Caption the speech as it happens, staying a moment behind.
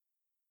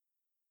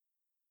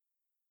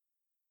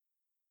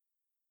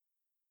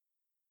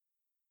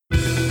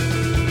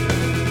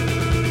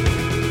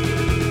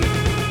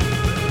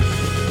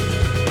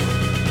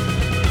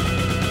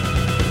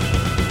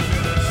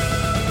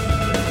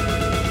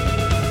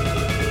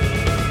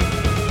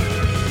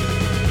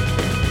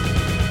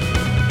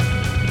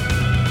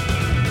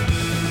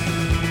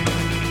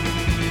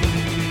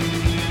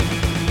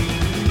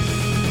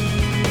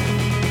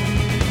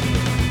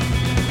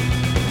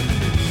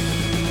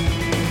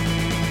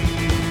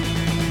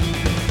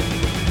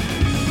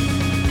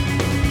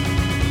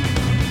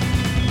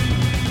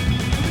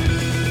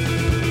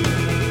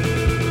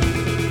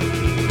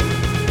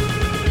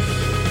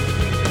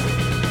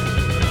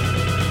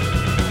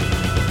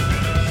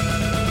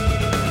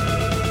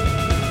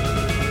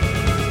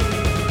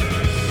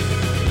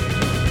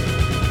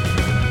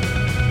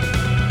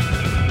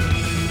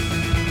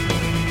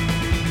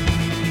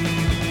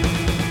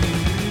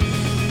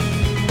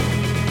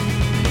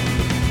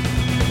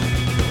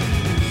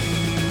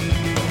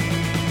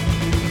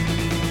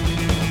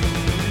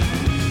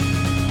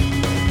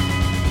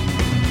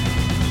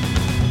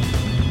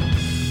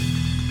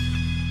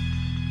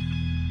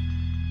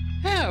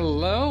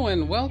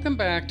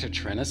back to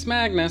Trennis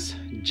Magnus,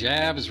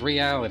 Jab's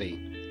Reality,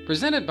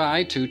 presented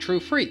by Two True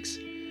Freaks.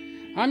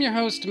 I'm your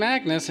host,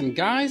 Magnus, and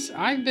guys,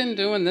 I've been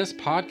doing this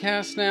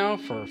podcast now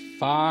for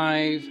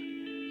 5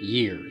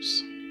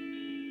 years.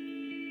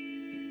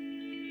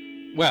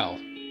 Well,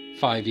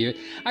 5 years.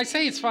 I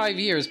say it's 5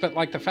 years, but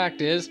the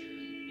fact is,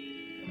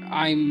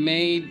 I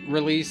may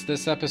release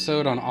this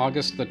episode on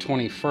August the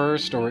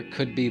 21st, or it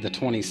could be the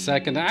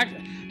 22nd.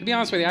 To be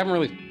honest with you, I haven't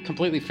really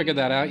completely figured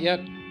that out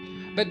yet.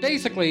 But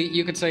basically,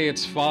 you could say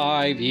it's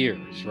 5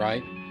 years,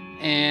 right?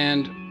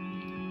 And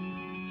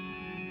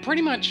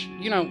pretty much,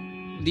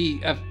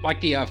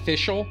 the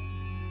official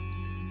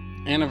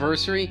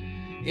anniversary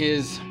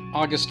is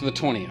August the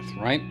 20th,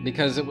 right?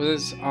 Because it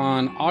was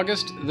on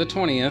August the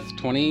 20th,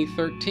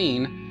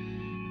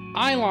 2013,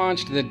 I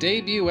launched the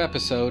debut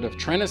episode of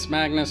Trennis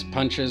Magnus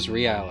Punches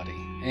Reality.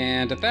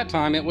 And at that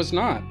time, it was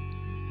not.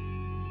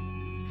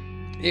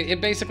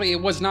 It basically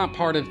was not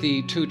part of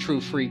the Two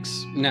True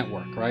Freaks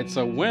network, right?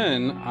 So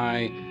when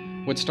I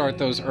would start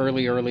those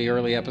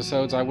early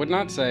episodes, I would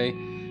not say,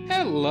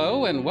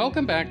 "Hello and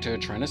welcome back to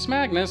Trennis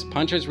Magnus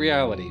Punches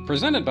Reality,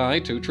 presented by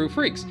Two True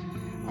Freaks."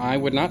 I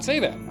would not say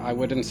that. I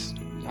would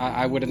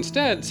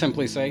instead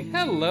simply say,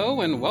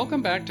 "Hello and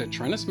welcome back to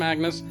Trennis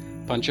Magnus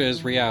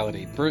Punches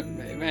Reality."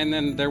 And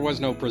then there was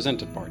no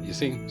presented part, you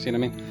see? See what I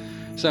mean?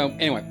 So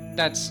anyway,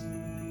 that's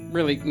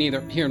really neither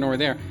here nor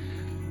there.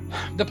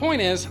 The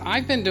point is,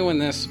 I've been doing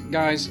this,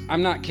 guys,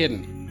 I'm not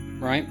kidding,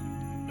 right?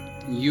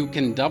 You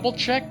can double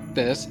check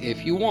this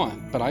if you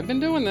want, but I've been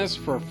doing this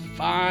for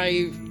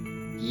 5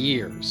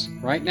 years,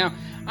 right? Now,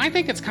 I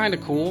think it's kind of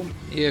cool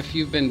if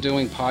you've been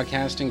doing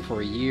podcasting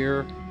for a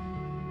year,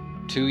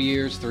 2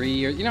 years, 3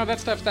 years, that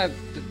stuff,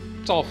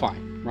 it's all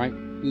fine, right?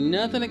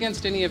 Nothing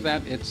against any of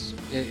that. It's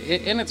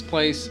in its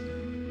place.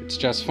 It's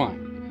just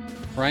fine,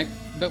 right?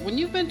 But when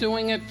you've been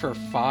doing it for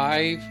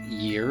 5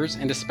 years,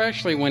 and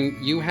especially when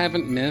you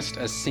haven't missed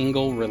a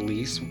single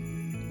release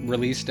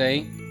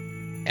day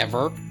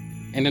ever,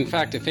 and in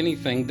fact, if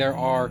anything, there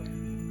are,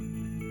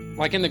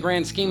 in the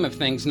grand scheme of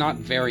things, not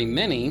very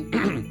many,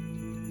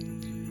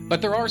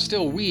 but there are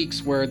still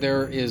weeks where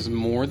there is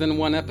more than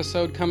one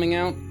episode coming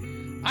out,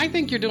 I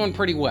think you're doing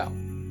pretty well,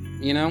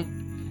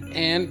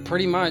 And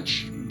pretty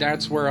much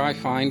that's where I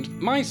find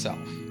myself,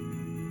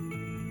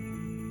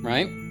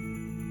 right?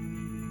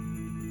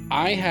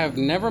 I have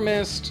never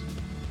missed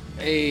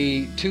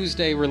a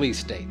Tuesday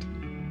release date.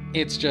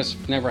 It's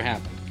just never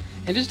happened.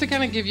 And just to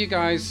kind of give you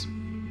guys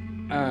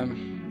a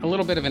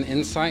little bit of an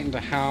insight into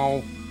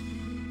how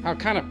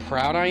kind of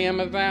proud I am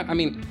of that. I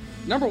mean,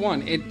 number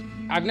one,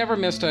 I've never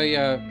missed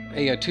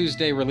a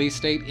Tuesday release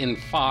date in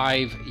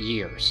 5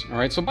 years. All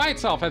right, so by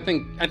itself, I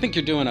think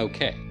you're doing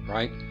okay,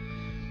 right?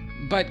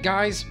 But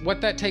guys,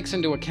 what that takes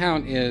into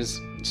account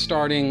is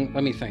starting.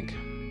 Let me think.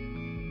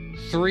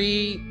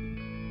 Three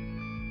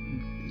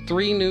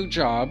new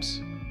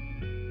jobs,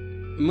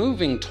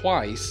 moving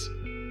twice,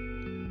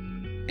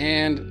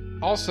 and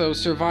also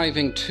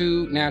surviving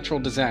 2 natural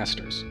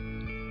disasters.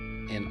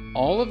 In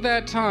all of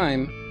that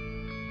time,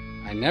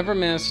 I never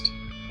missed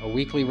a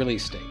weekly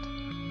release date,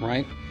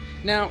 right?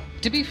 Now,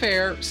 to be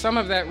fair, some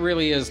of that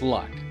really is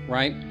luck,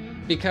 right?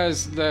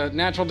 Because the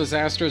natural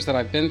disasters that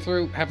I've been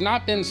through have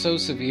not been so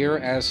severe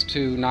as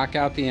to knock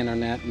out the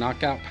internet,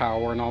 knock out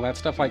power, and all that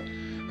stuff. Like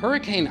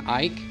Hurricane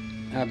Ike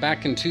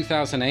back in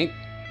 2008,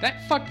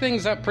 that fucked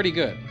things up pretty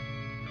good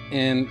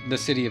in the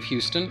city of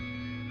Houston.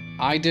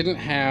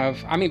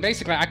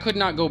 Basically, I could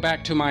not go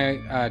back to my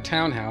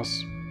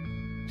townhouse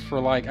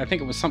for I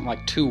think it was something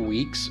like 2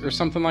 weeks or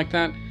something like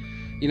that.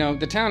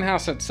 The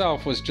townhouse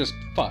itself was just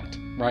fucked,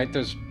 right?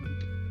 There's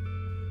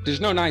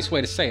no nice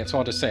way to say it, so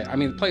I'll just say it.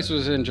 The place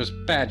was in just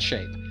bad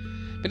shape.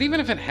 But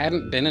even if it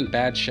hadn't been in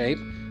bad shape,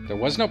 there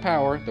was no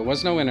power, there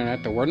was no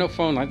internet, there were no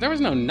phone lines, there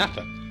was no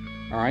nothing.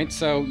 All right,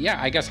 so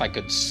yeah, I guess I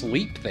could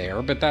sleep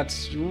there, but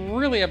that's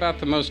really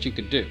about the most you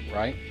could do,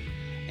 right?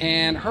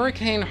 And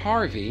Hurricane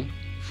Harvey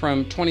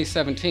from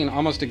 2017,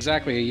 almost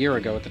exactly a year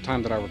ago at the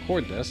time that I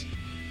record this,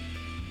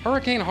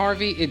 Hurricane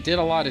Harvey, it did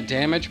a lot of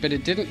damage, but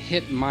it didn't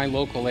hit my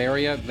local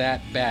area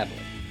that badly,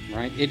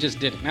 right? It just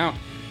didn't. Now,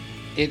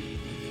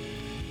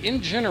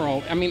 in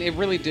general, it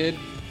really did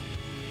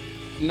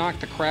knock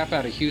the crap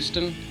out of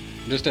Houston,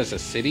 just as a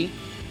city.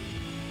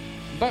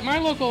 But my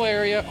local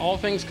area, all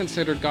things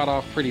considered, got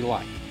off pretty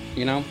light,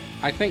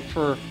 I think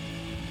for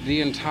the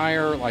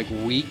entire,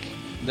 week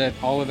that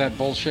all of that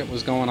bullshit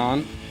was going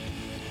on,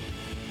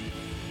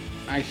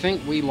 I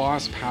think we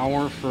lost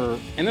power for,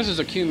 and this is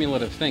a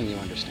cumulative thing, you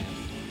understand,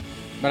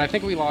 but I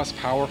think we lost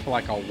power for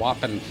a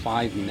whopping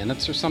 5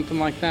 minutes or something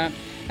like that,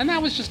 and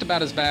that was just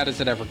about as bad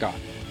as it ever got,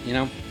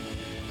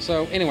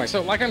 So anyway,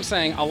 so like I'm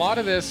saying, a lot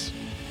of this,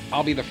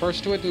 I'll be the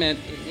first to admit,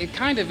 it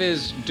kind of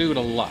is due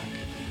to luck,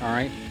 all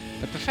right?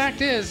 But the fact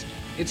is,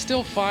 it's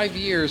still 5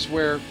 years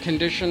where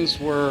conditions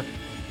were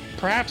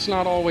perhaps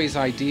not always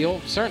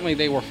ideal. Certainly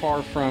they were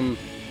far from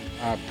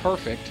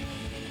perfect.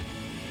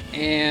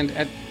 And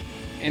at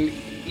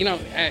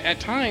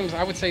times,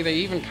 I would say they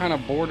even kind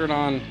of bordered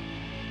on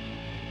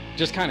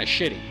just kind of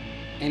shitty.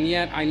 And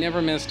yet I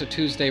never missed a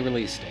Tuesday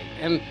release date.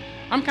 And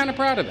I'm kind of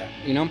proud of that,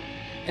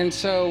 And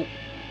so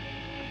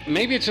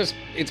maybe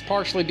it's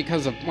partially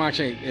because of, well,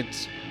 actually,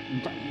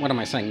 what am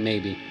I saying?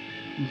 Maybe.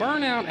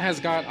 Burnout has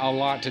got a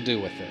lot to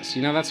do with this.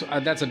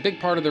 That's a big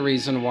part of the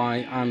reason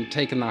why I'm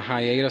taking the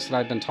hiatus that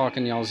I've been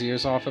talking y'all's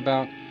ears off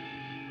about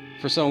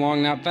for so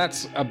long now.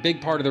 That's a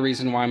big part of the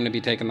reason why I'm going to be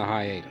taking the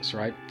hiatus,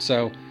 right?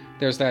 So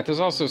there's that. There's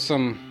also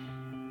some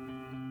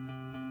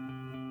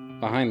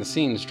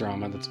behind-the-scenes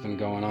drama that's been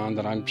going on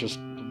that I'm just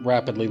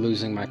rapidly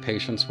losing my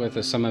patience with,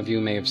 as some of you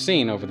may have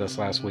seen over this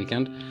last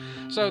weekend.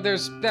 So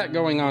there's that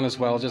going on as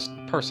well. Just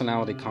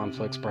personality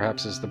conflicts,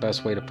 perhaps, is the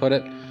best way to put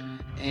it.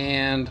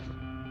 And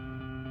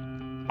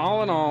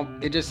all in all,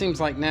 it just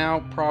seems like now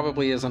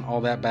probably isn't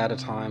all that bad a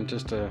time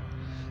just to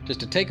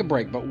take a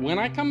break. But when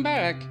I come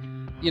back,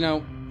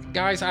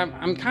 guys,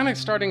 I'm kind of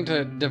starting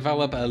to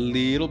develop a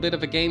little bit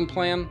of a game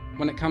plan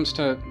when it comes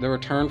to the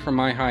return from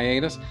my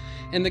hiatus.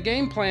 And the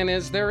game plan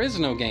is there is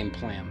no game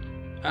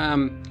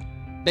plan.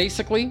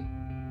 Basically,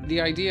 the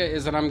idea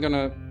is that I'm going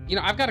to,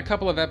 I've got a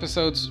couple of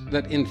episodes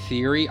that in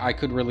theory I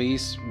could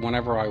release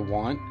whenever I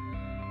want.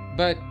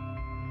 But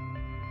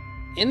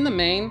in the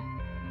main,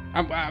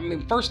 I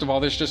mean, first of all,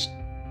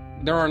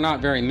 there are not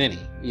very many,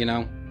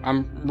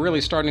 I'm really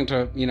starting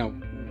to,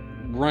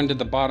 run to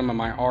the bottom of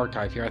my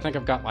archive here. I think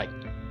I've got like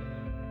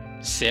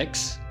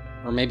 6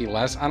 or maybe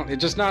less.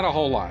 It's just not a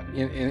whole lot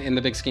in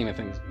the big scheme of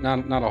things.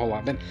 Not a whole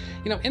lot. But,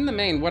 in the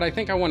main, what I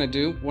think I want to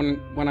do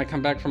when I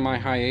come back from my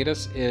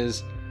hiatus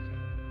is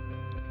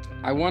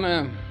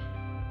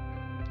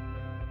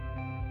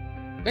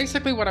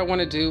basically what I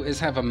want to do is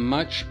have a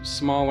much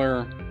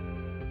smaller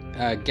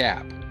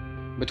gap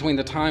between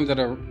the time that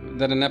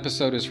an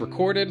episode is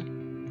recorded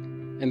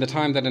and the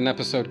time that an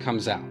episode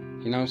comes out.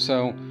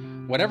 So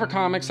whatever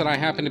comics that I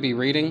happen to be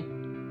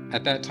reading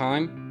at that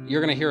time,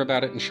 you're going to hear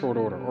about it in short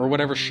order, or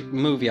whatever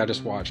movie I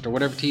just watched, or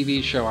whatever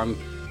TV show I'm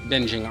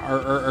binging,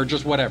 or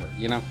just whatever,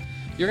 You're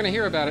going to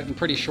hear about it in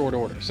pretty short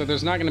order. So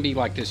there's not going to be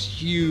like this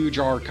huge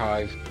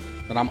archive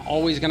that I'm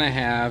always going to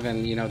have,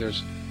 and,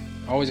 there's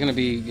always going to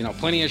be,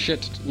 plenty of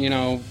shit,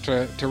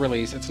 to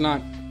release. It's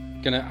not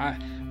going to...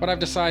 What I've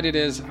decided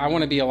is I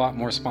want to be a lot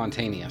more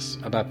spontaneous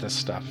about this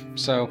stuff.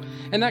 So,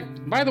 and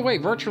that, by the way,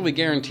 virtually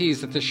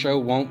guarantees that this show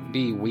won't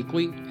be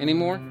weekly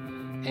anymore.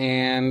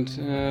 And,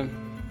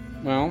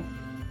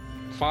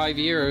 5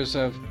 years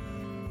of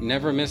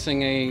never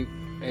missing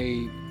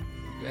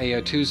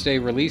a Tuesday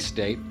release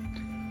date.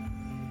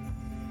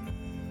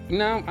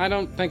 No, I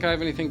don't think I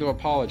have anything to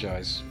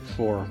apologize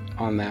for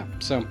on that.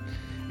 So,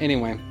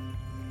 anyway,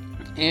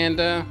 and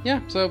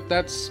so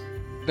that's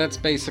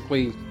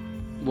basically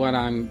what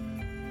I'm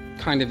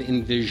kind of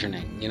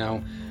envisioning.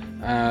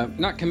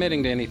 Not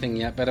committing to anything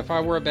yet, but if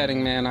I were a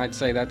betting man, I'd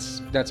say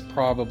that's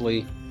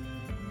probably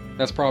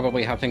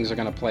how things are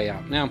going to play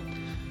out. Now,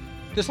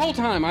 this whole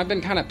time I've been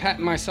kind of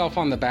patting myself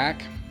on the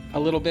back a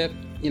little bit,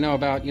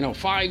 about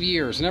 5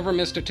 years, never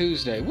missed a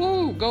Tuesday.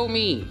 Woo, go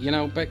me,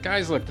 But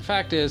guys, look, the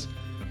fact is,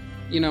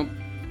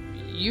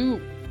 you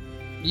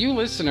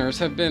listeners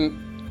have been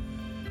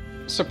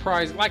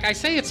surprised. Like I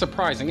say, it's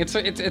surprising.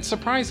 It's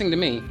surprising to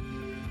me.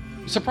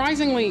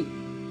 Surprisingly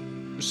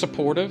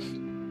supportive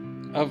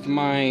of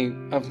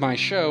my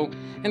show,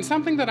 and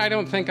something that I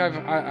don't think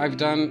I've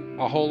done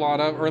a whole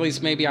lot of, or at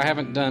least maybe I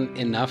haven't done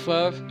enough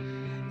of,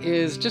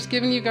 is just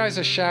giving you guys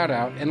a shout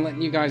out and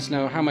letting you guys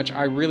know how much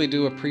I really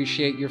do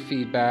appreciate your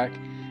feedback,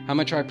 how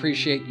much I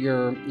appreciate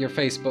your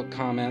Facebook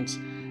comments,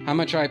 how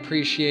much I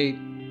appreciate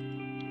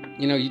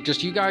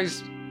you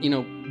guys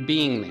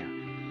being there,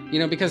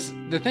 because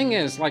the thing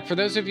is, like, for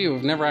those of you who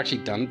have never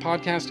actually done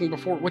podcasting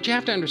before, what you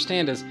have to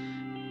understand is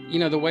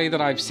the way that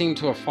I've seemed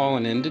to have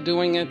fallen into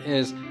doing it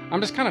is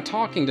I'm just kind of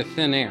talking to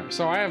thin air.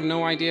 So I have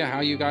no idea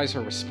how you guys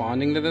are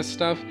responding to this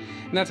stuff.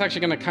 And that's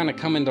actually going to kind of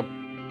come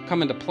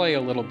into play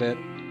a little bit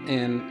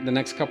in the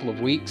next couple of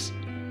weeks,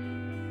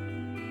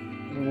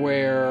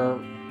 where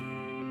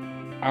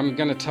I'm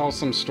going to tell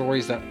some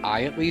stories that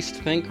I at least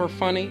think are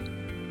funny,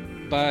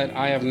 but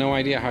I have no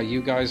idea how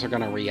you guys are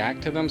going to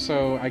react to them.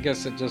 So I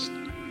guess it just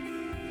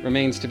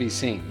remains to be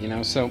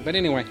seen, So, but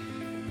anyway,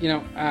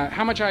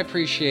 how much I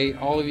appreciate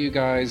all of you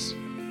guys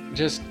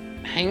just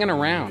hanging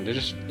around,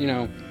 just,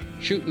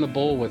 shooting the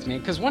bull with me.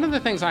 Because one of the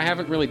things I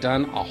haven't really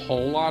done a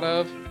whole lot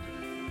of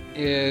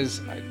is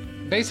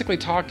basically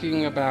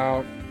talking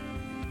about,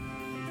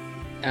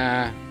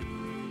 I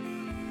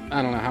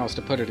don't know how else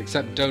to put it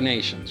except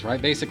donations,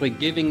 right? Basically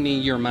giving me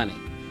your money,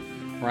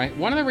 right?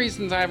 One of the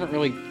reasons I haven't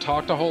really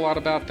talked a whole lot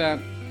about that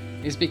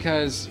is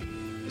because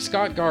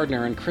Scott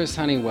Gardner and Chris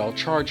Honeywell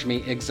charged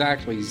me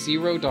exactly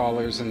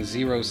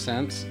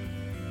 $0.00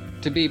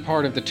 to be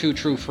part of the Two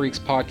True Freaks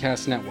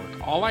podcast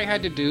network. All I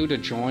had to do to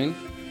join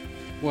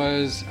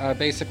was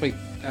basically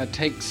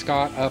take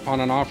Scott up on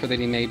an offer that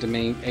he made to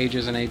me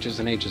ages and ages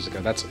and ages ago.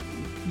 That's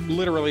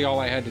literally all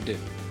I had to do,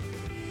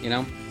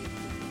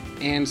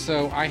 And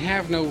so I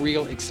have no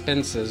real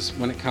expenses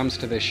when it comes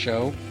to this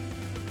show.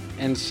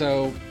 And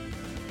so,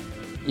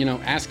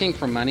 asking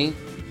for money,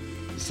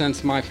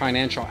 since my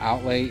financial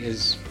outlay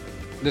is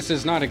this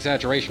is not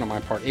exaggeration on my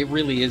part. It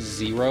really is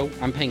zero.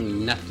 I'm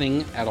paying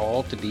nothing at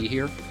all to be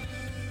here.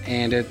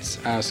 And it's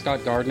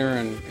Scott Gardner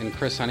and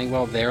Chris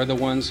Honeywell. They're the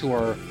ones who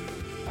are,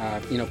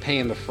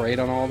 paying the freight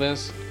on all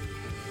this.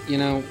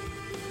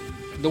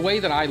 The way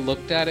that I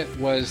looked at it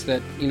was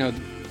that,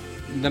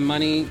 the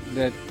money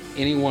that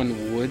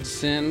anyone would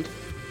send,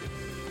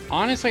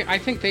 honestly, I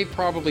think they've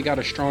probably got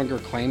a stronger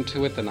claim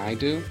to it than I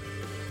do.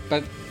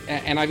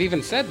 And I've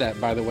even said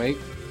that, by the way,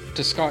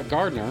 to Scott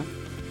Gardner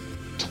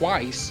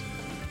twice.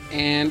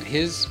 And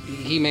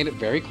he made it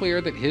very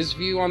clear that his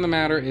view on the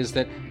matter is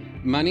that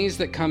monies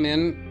that come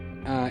in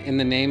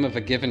the name of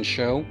a given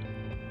show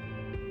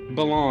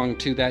belong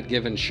to that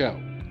given show,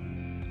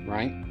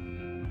 right?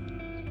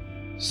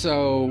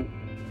 So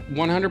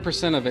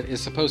 100% of it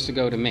is supposed to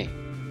go to me,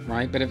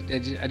 right? But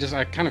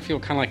I kind of feel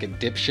kind of like a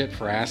dipshit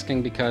for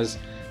asking because,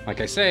 like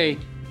I say,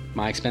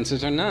 my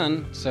expenses are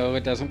none, so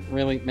it doesn't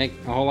really make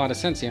a whole lot of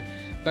sense here.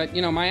 But,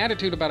 my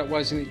attitude about it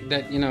was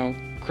that,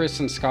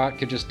 Chris and Scott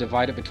could just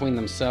divide it between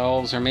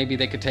themselves, or maybe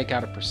they could take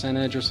out a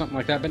percentage or something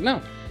like that. But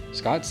no,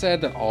 Scott said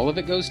that all of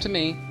it goes to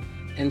me.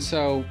 And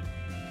so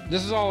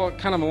this is all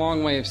kind of a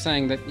long way of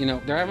saying that,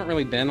 there haven't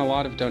really been a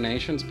lot of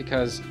donations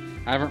because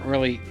I haven't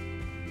really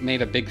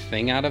made a big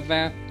thing out of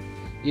that,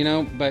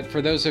 but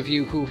for those of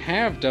you who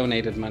have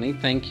donated money,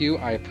 thank you.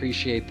 I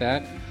appreciate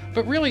that.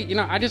 But really,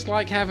 I just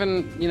like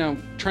having,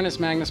 Trentus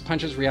Magnus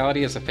Punches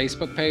Reality as a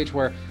Facebook page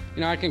where,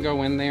 I can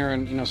go in there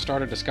and,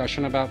 start a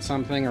discussion about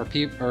something,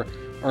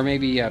 or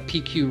maybe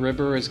PQ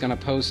Ribber is going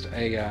to post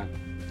a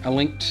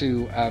link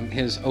to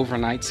his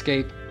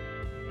Overnightscape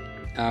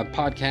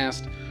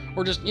podcast,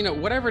 or just,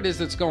 whatever it is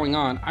that's going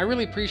on. I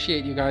really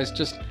appreciate you guys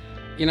just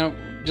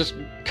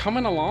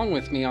coming along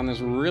with me on this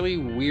really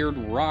weird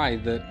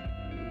ride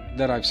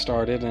that I've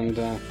started, and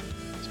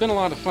it's been a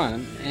lot of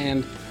fun.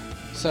 And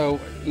so,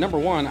 number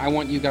one, I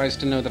want you guys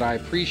to know that I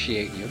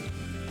appreciate you.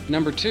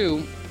 Number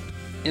two,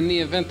 in the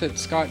event that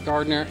Scott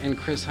Gardner and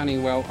Chris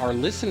Honeywell are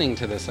listening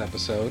to this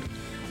episode,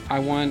 I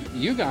want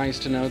you guys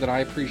to know that I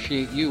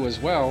appreciate you as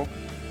well.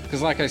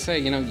 Because like I say,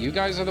 you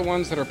guys are the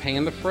ones that are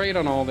paying the freight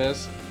on all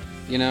this.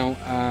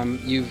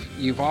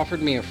 You've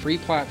offered me a free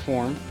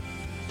platform,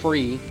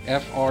 free,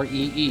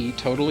 F-R-E-E,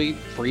 totally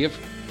free of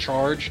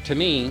charge to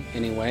me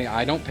anyway.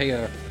 I don't pay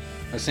a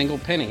single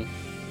penny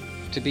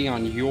to be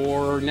on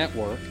your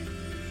network.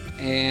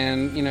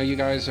 And, you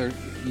guys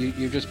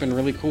you've just been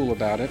really cool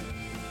about it.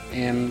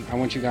 And I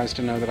want you guys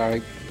to know that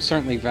I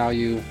certainly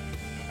value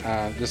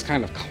this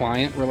kind of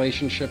client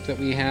relationship that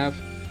we have,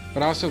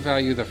 but I also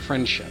value the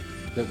friendship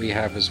that we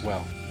have as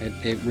well.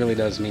 It really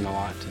does mean a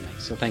lot to me.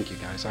 So thank you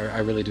guys. I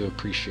really do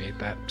appreciate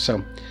that.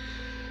 So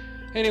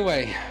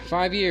anyway,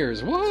 5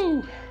 years.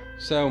 Woo!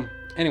 So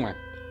anyway,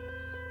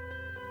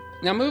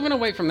 now moving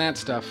away from that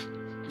stuff,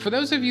 for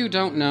those of you who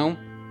don't know,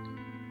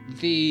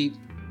 the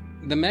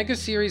mega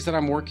series that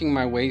I'm working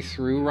my way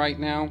through right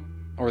now,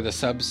 or the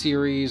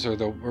sub-series, or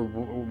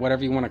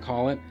whatever you want to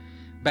call it,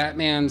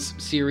 Batman's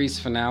series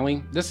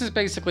finale. This is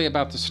basically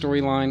about the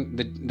storyline,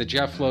 the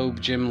Jeff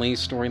Loeb, Jim Lee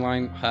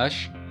storyline,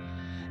 Hush.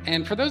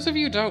 And for those of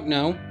you who don't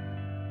know,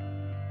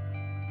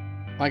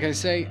 like I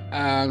say,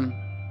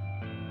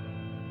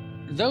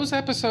 those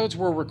episodes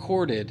were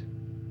recorded,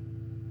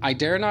 I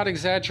dare not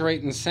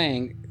exaggerate in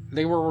saying,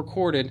 they were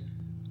recorded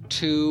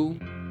 2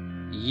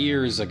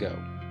 years ago.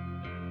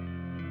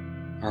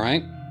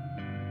 Alright?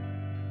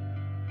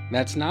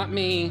 That's not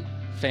me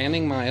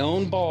fanning my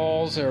own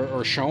balls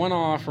or showing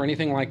off or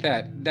anything like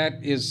that.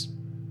 That is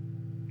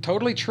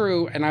totally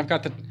true, and I've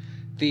got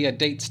the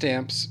date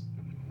stamps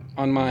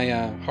on my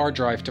hard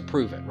drive to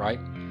prove it, right?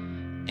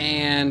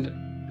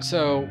 And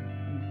so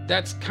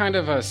that's kind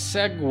of a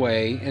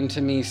segue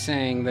into me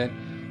saying that,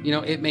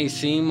 it may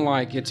seem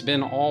like it's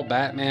been all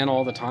Batman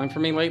all the time for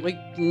me lately.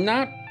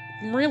 Not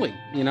really,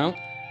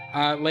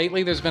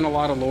 Lately there's been a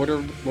lot of Lord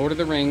of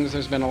the Rings,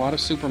 there's been a lot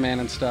of Superman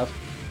and stuff.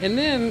 And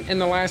then in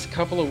the last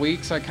couple of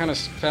weeks, I kind of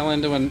fell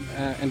into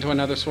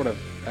another sort of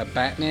a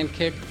Batman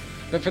kick.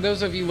 But for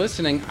those of you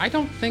listening, I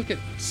don't think it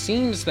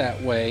seems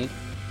that way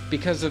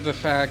because of the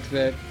fact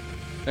that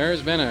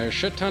there's been a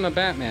shit ton of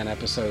Batman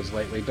episodes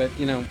lately. But,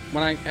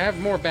 when I have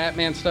more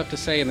Batman stuff to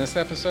say in this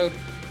episode,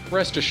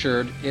 rest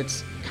assured,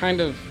 it's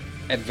kind of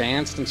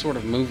advanced and sort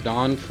of moved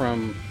on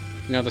from,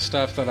 the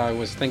stuff that I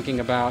was thinking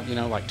about,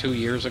 like 2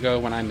 years ago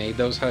when I made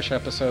those Hush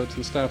episodes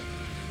and stuff.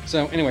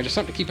 So anyway, just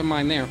something to keep in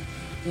mind there.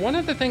 One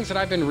of the things that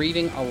I've been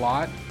reading a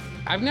lot,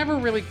 I've never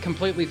really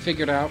completely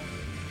figured out,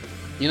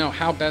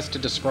 how best to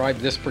describe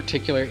this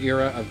particular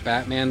era of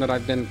Batman that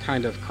I've been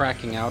kind of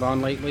cracking out on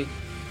lately.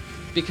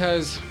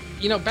 Because,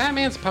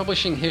 Batman's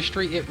publishing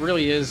history, it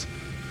really is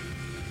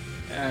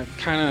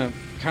kind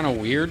of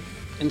weird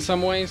in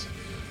some ways.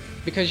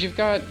 Because you've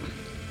got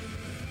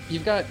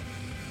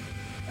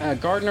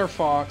Gardner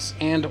Fox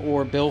and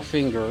or Bill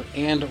Finger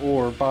and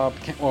or Bob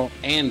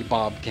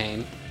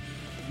Kane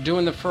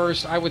doing the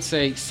first, I would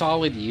say,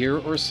 solid year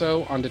or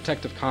so on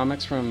Detective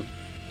Comics, from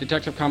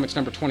Detective Comics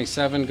number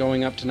 27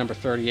 going up to number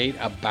 38,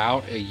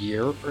 about a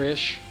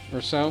year-ish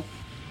or so.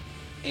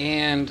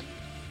 And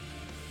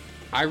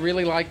I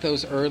really like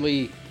those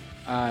early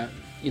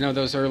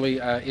those early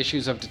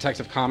issues of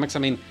Detective Comics. I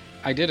mean,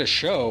 I did a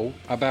show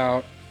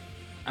about,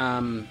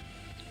 I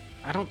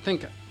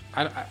think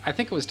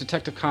it was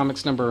Detective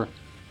Comics number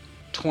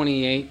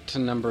 28 to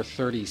number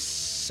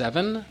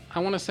 37, I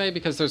want to say,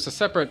 because there's a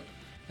separate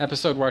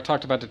episode where I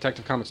talked about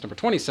Detective Comics number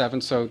 27.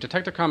 So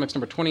Detective Comics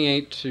number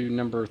 28 to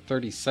number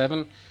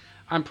 37.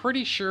 I'm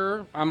pretty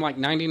sure, I'm like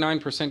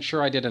 99%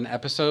 sure I did an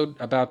episode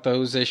about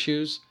those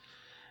issues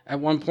at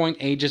one point,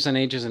 ages and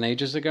ages and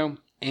ages ago.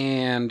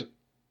 And,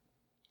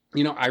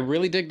 I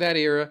really dig that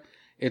era.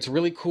 It's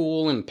really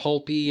cool and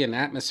pulpy and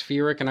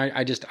atmospheric, and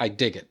I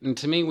dig it. And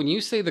to me, when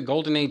you say the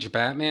Golden Age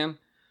Batman,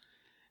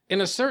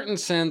 in a certain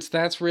sense,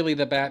 that's really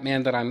the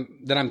Batman that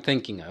I'm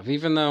thinking of,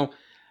 even though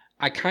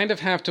I kind of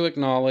have to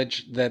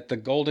acknowledge that the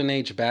Golden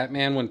Age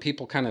Batman, when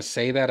people kind of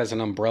say that as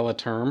an umbrella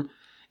term,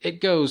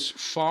 it goes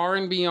far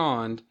and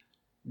beyond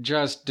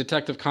just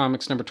Detective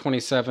Comics number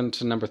 27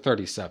 to number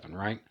 37,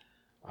 right?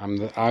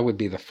 I would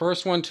be the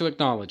first one to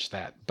acknowledge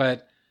that.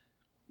 But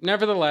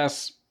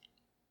nevertheless,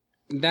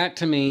 that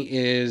to me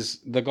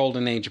is the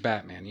Golden Age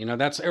Batman.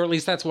 Or at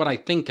least that's what I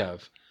think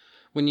of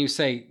when you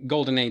say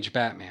Golden Age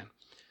Batman.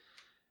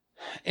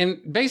 And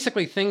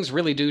basically, things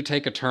really do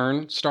take a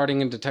turn,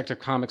 starting in Detective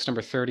Comics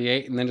number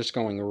 38 and then just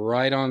going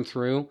right on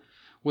through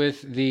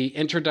with the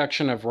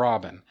introduction of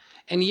Robin.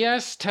 And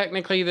yes,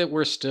 technically that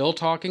we're still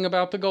talking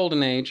about the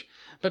Golden Age,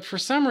 but for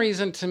some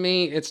reason, to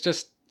me, it's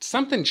just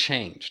something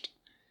changed.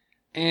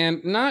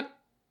 And not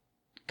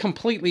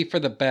completely for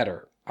the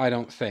better, I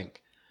don't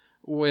think,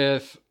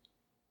 with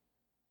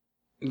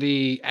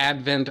the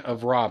advent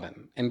of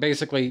Robin and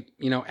basically,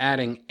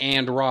 adding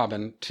and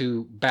Robin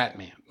to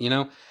Batman,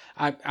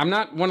 I'm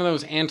not one of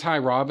those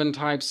anti-Robin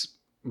types,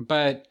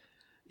 but,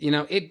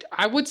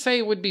 I would say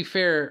it would be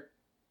fair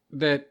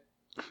that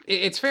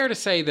it's fair to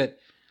say that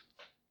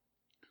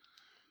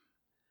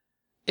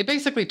it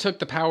basically took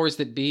the powers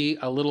that be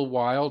a little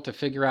while to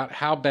figure out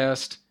how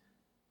best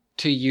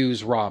to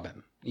use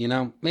Robin,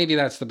 maybe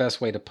that's the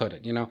best way to put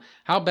it,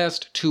 how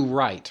best to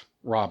write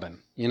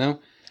Robin,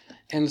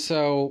 And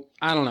so,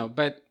 I don't know,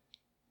 but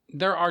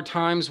there are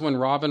times when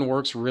Robin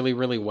works really,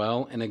 really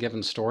well in a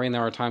given story, and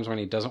there are times when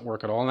he doesn't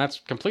work at all, and that's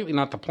completely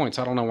not the point,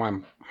 so I don't know why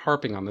I'm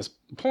harping on this.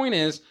 The point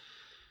is,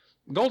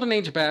 Golden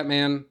Age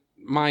Batman,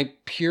 my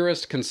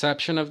purest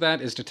conception of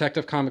that is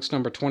Detective Comics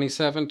number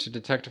 27 to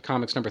Detective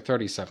Comics number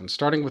 37.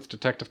 Starting with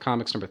Detective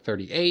Comics number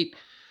 38,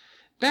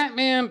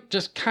 Batman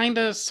just kind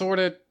of, sort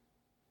of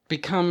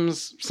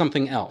becomes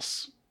something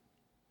else,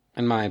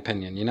 in my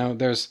opinion.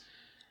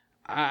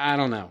 I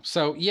don't know.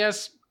 So,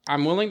 yes,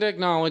 I'm willing to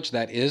acknowledge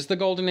that is the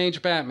Golden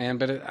Age Batman,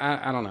 but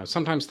I don't know.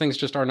 Sometimes things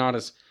just are not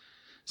as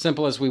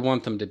simple as we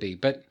want them to be.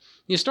 But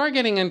you start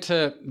getting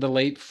into the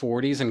late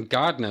 40s and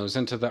God knows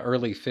into the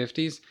early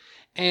 50s,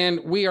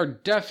 and we are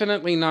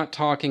definitely not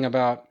talking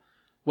about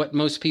what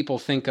most people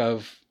think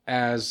of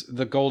as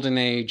the Golden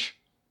Age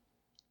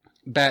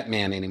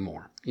Batman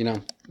anymore.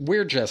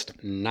 We're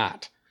just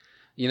not.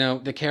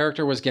 The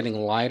character was getting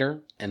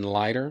lighter and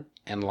lighter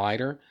and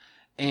lighter.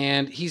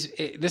 And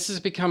this is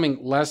becoming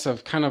less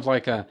of kind of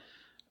like a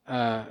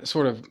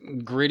sort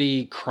of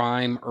gritty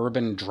crime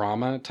urban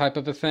drama type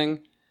of a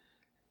thing.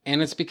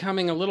 And it's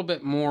becoming a little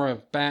bit more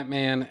of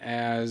Batman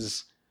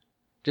as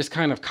just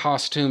kind of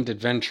costumed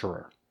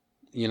adventurer,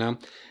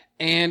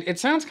 And it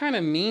sounds kind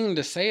of mean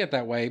to say it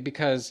that way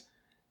because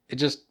it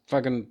just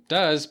fucking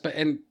does.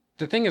 And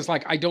the thing is,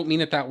 I don't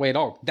mean it that way at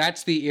all.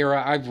 That's the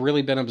era I've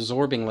really been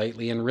absorbing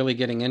lately and really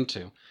getting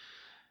into.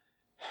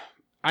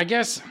 I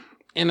guess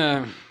in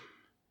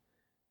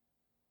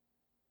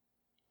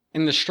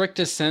the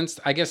strictest sense,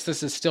 I guess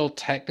this is still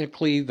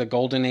technically the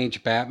Golden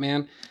Age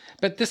Batman,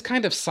 but this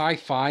kind of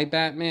sci-fi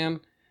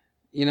Batman,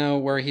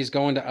 where he's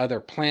going to other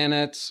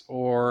planets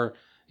or,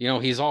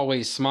 he's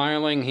always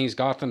smiling. He's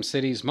Gotham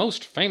City's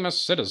most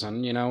famous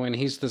citizen, and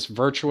he's this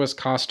virtuous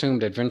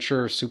costumed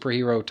adventure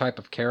superhero type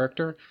of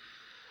character,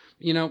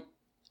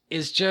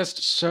 is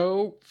just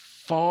so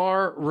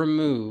far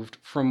removed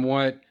from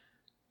what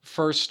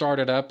first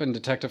started up in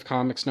Detective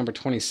Comics number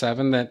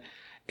 27 that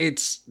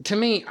it's, to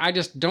me, I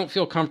just don't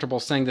feel comfortable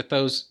saying that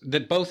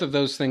both of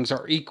those things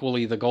are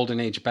equally the Golden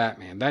Age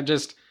Batman.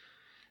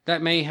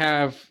 That may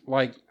have,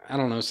 I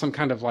don't know, some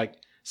kind of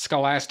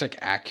scholastic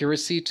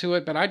accuracy to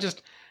it, but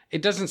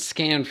it doesn't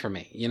scan for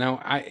me.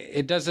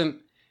 It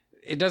doesn't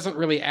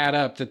really add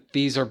up that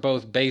these are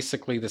both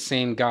basically the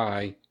same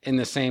guy in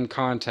the same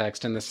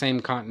context and the same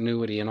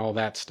continuity and all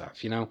that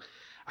stuff.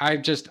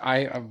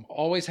 I've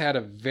always had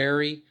a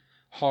very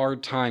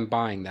hard time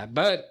buying that,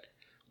 but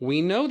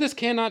we know this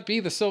cannot be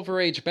the Silver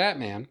Age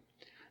Batman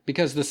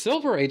because the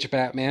Silver Age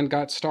Batman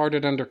got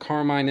started under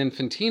Carmine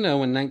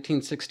Infantino in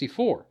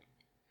 1964.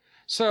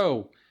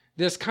 So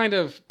this kind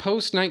of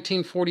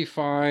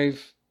post-1945,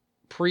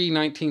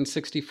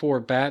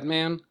 pre-1964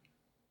 Batman,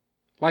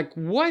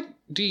 what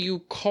do you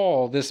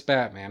call this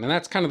Batman? And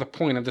that's kind of the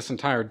point of this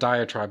entire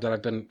diatribe that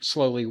I've been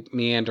slowly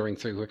meandering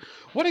through here.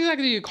 What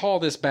exactly do you call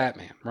this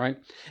Batman, right?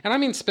 And I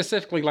mean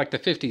specifically the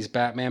 50s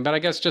Batman, but I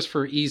guess just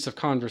for ease of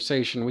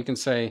conversation, we can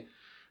say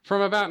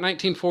from about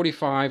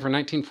 1945 or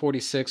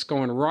 1946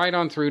 going right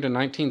on through to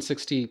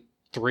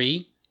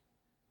 1963.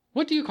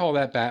 What do you call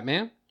that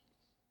Batman?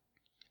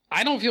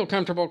 I don't feel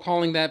comfortable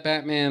calling that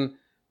Batman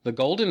the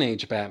Golden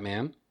Age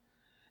Batman.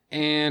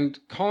 And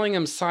calling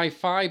him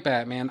sci-fi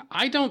Batman,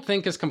 I don't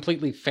think is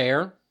completely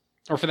fair,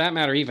 or for that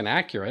matter, even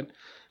accurate,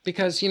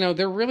 because,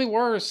 there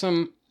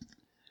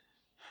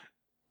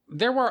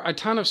were a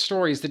ton of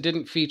stories that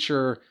didn't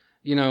feature,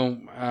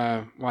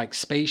 like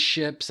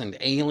spaceships and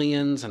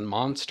aliens and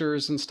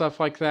monsters and stuff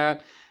like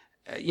that.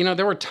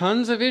 There were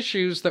tons of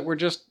issues that were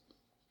just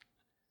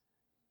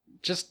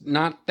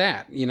not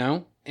that,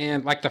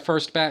 and like the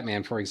first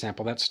Batman, for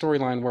example, that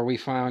storyline where we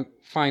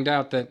find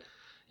out that,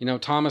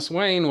 Thomas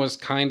Wayne was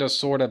kind of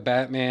sort of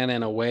Batman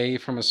in a way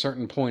from a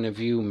certain point of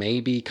view,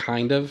 maybe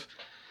kind of,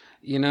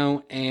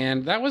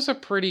 and that was a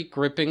pretty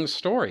gripping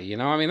story,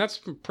 that's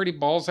pretty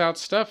balls out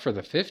stuff for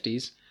the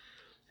 50s.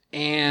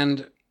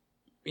 And,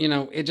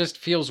 it just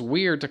feels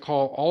weird to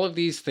call all of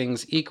these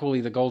things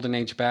equally the Golden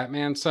Age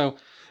Batman. So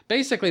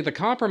basically the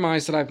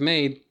compromise that I've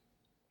made,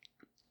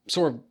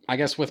 sort of, I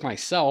guess, with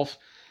myself,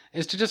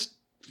 is to just,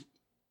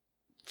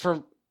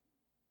 for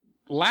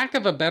lack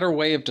of a better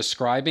way of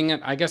describing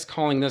it, I guess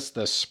calling this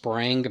the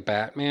Sprang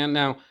Batman.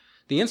 Now,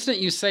 the instant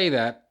you say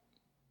that,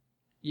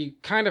 you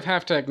kind of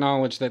have to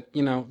acknowledge that,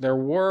 there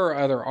were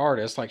other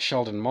artists like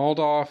Sheldon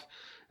Moldoff,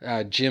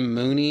 Jim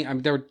Mooney. I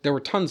mean, there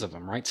were tons of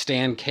them, right?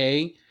 Stan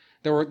Kaye.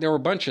 There were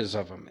bunches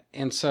of them.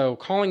 And so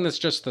calling this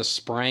just the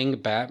Sprang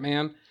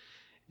Batman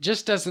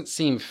just doesn't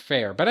seem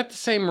fair. But at the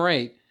same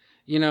rate,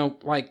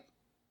 like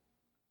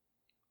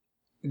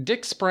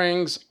Dick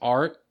Sprang's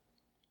art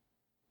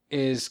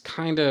is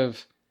kind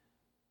of,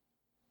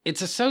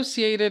 it's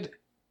associated,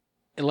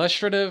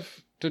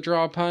 illustrative, to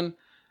draw a pun,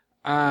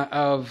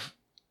 of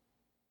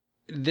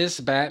this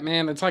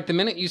Batman. It's like the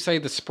minute you say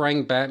the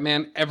Sprang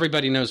Batman,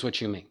 everybody knows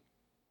what you mean.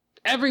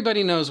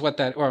 Everybody knows what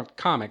that, or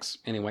comics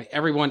anyway,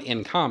 everyone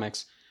in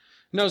comics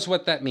knows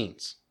what that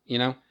means,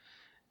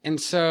 And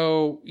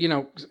so,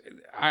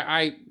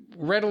 I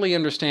readily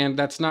understand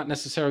that's not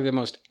necessarily the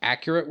most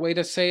accurate way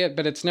to say it,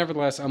 but it's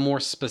nevertheless a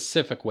more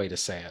specific way to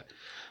say it.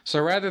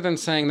 So rather than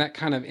saying that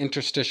kind of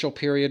interstitial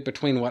period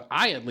between what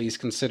I at least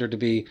consider to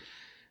be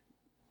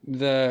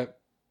the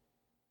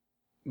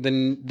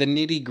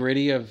nitty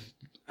gritty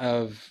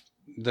of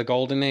the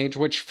Golden Age,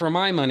 which for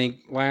my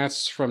money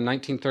lasts from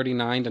 1939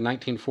 to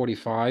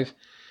 1945,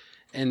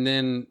 and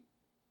then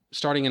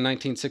starting in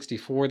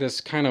 1964,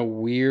 this kind of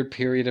weird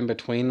period in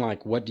between,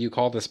 like, what do you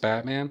call this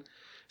Batman?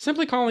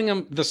 Simply calling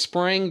him the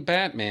Sprang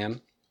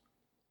Batman,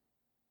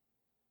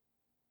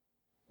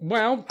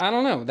 well, I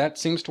don't know. That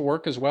seems to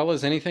work as well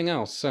as anything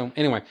else. So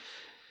anyway,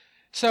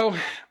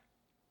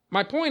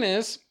 my point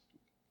is,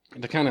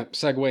 to kind of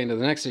segue into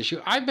the next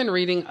issue, I've been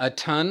reading a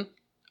ton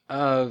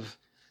of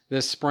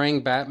this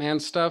Sprang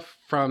Batman stuff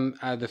from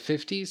the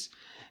 50s.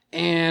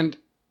 And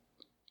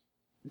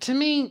to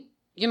me,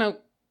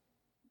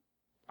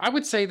 I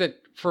would say that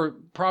for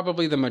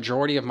probably the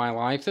majority of my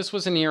life, this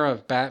was an era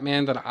of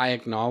Batman that I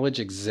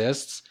acknowledge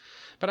exists,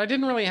 but I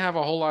didn't really have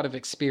a whole lot of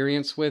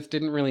experience with,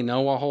 didn't really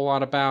know a whole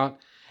lot about,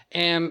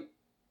 and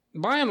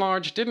by and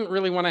large, didn't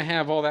really want to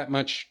have all that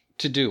much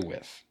to do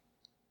with.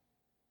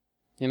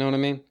 You know what I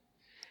mean?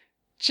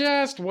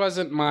 Just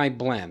wasn't my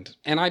blend.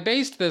 And I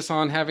based this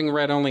on having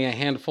read only a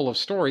handful of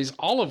stories,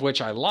 all of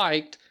which I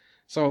liked,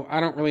 so I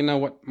don't really know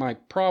what my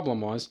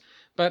problem was.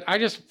 But I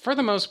just, for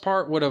the most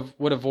part, would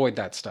avoid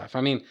that stuff.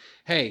 I mean,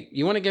 hey,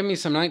 you want to give me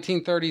some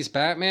 1930s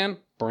Batman?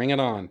 Bring it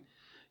on.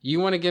 You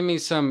want to give me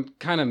some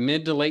kind of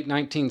mid to late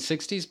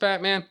 1960s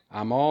Batman?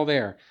 I'm all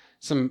there.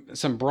 Some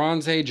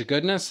Bronze Age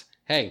goodness?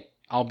 Hey,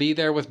 I'll be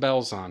there with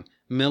bells on.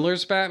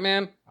 Miller's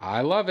Batman?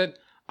 I love it.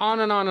 On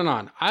and on and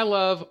on. I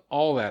love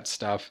all that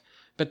stuff.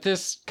 But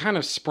this kind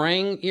of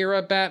Sprang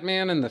era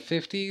Batman in the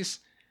 50s,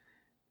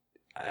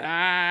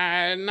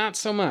 not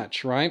so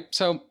much, right?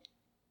 So,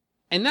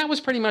 and that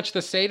was pretty much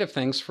the state of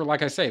things for,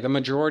 like I say, the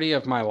majority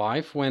of my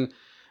life, when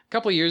a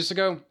couple of years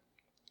ago,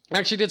 I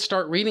actually did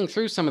start reading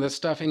through some of this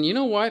stuff. And you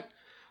know what?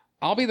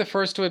 I'll be the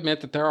first to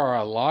admit that there are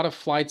a lot of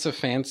flights of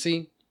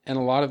fancy in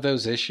a lot of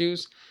those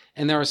issues.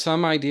 And there are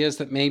some ideas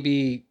that may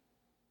be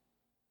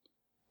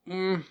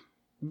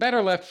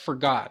better left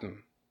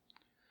forgotten,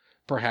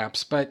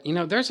 perhaps. But,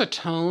 there's a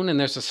tone and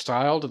there's a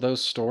style to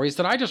those stories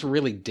that I just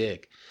really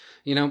dig.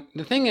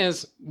 The thing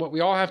is, what we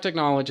all have to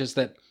acknowledge is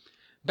that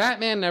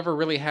Batman never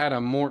really had a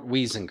Mort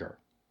Wiesinger.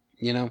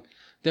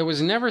 There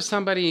was never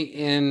somebody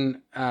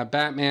in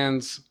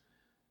Batman's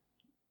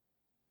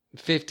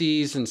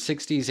 50s and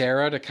 60s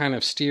era to kind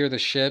of steer the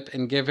ship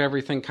and give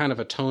everything kind of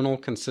a tonal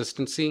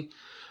consistency,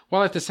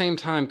 while at the same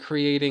time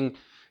creating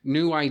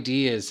new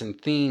ideas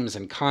and themes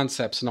and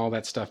concepts and all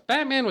that stuff.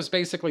 Batman was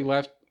basically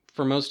left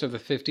for most of the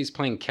 50s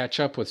playing catch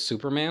up with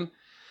Superman.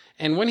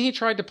 And when he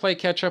tried to play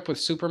catch up with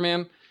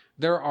Superman,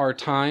 there are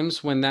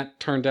times when that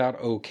turned out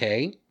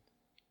okay.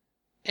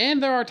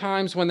 And there are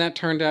times when that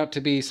turned out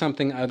to be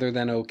something other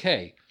than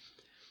okay.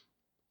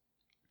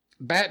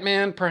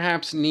 Batman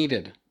perhaps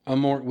needed a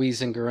Mort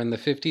Wiesinger in the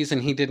 50s,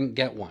 and he didn't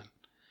get one.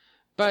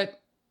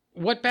 But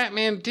what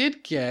Batman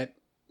did get,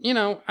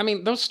 I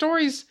mean, those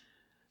stories,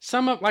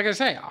 some of, like I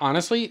say,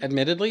 honestly,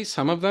 admittedly,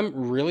 some of them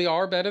really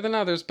are better than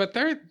others, but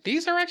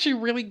these are actually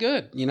really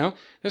good.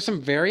 There's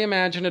some very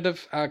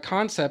imaginative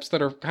concepts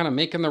that are kind of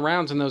making the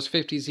rounds in those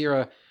 50s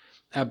era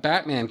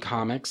Batman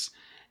comics,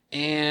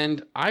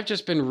 and I've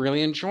just been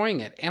really enjoying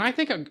it. And I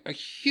think a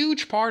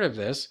huge part of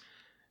this,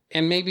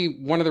 and maybe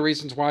one of the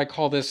reasons why I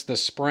call this the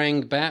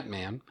Sprang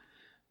Batman,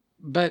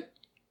 but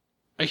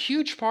a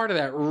huge part of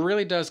that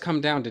really does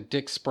come down to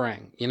Dick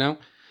Sprang,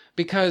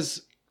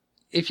 because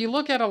if you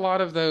look at a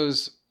lot of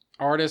those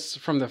artists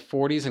from the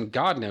 40s and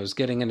God knows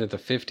getting into the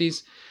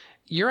 50s,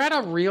 you're at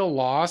a real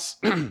loss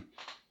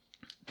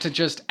to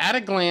just at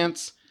a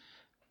glance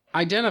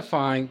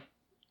identify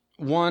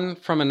one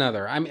from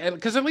another. I mean,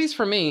 because at least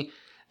for me,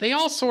 they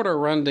all sort of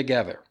run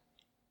together,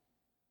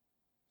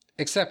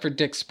 except for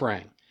Dick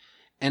Sprang.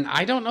 And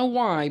I don't know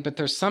why, but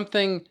there's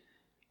something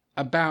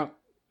about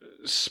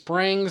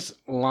Sprang's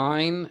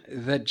line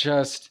that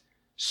just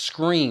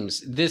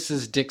screams, this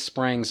is Dick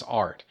Sprang's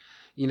art.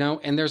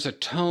 And there's a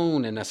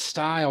tone and a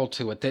style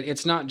to it that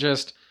it's not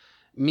just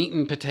meat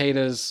and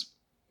potatoes,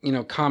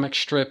 comic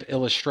strip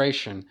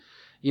illustration.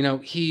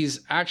 He's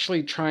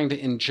actually trying to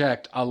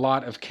inject a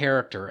lot of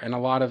character and a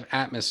lot of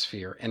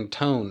atmosphere and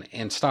tone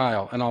and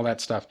style and all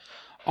that stuff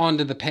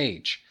onto the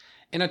page.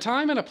 In a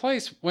time and a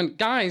place when,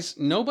 guys,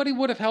 nobody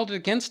would have held it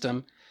against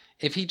him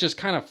if he just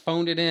kind of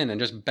phoned it in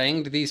and just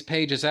banged these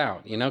pages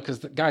out, because,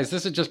 guys,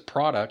 this is just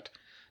product.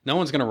 No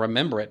one's going to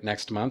remember it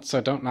next month,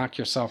 so don't knock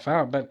yourself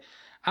out. But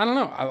I don't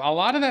know. A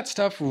lot of that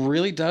stuff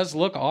really does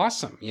look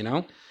awesome,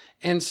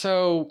 And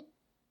so,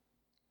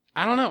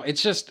 I don't know.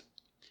 It's just,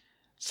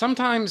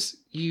 sometimes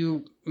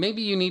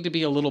maybe you need to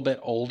be a little bit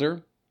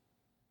older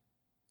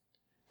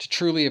to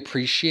truly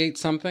appreciate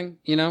something,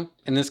 In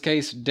this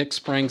case, Dick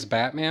Sprang's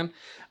Batman.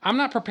 I'm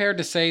not prepared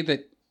to say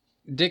that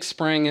Dick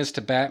Sprang is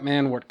to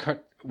Batman what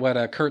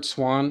Curt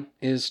Swan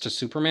is to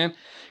Superman,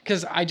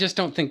 because I just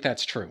don't think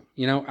that's true.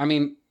 I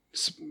mean,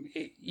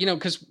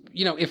 because,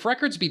 if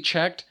records be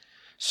checked,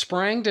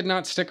 Sprang did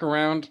not stick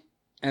around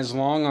as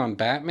long on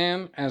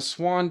Batman as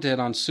Swan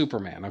did on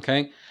Superman,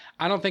 okay?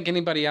 I don't think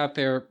anybody out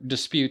there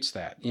disputes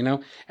that,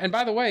 And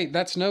by the way,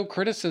 that's no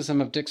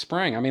criticism of Dick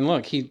Sprang. I mean,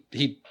 look,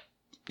 he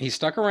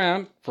stuck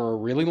around for a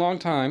really long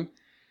time,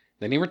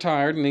 then he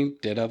retired and he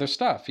did other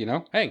stuff,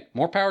 Hey,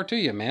 more power to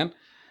you, man.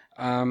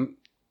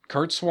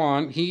 Curt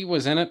Swan, he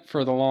was in it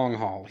for the long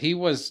haul. He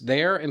was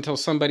there until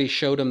somebody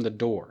showed him the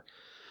door,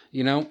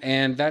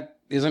 And that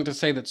isn't to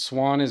say that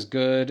Swan is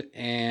good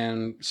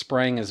and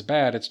Sprang is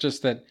bad. It's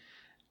just that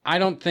I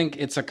don't think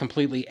it's a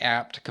completely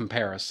apt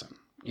comparison.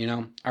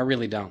 I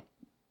really don't.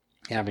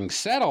 Having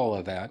said all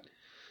of that,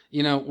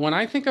 when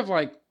I think of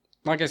like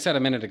I said a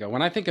minute ago,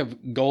 when I think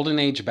of Golden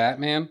Age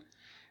Batman,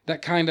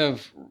 that kind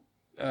of,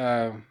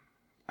 I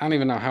don't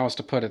even know how else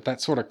to put it,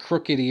 that sort of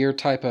crooked ear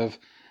type of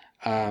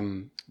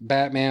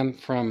Batman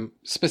from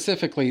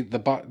specifically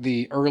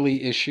the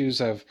early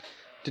issues of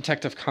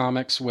Detective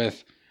Comics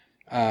with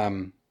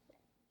Bill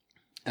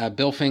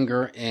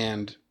Finger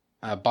and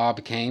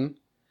Bob Kane,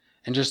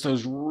 and just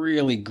those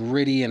really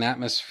gritty and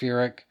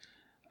atmospheric,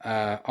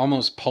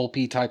 almost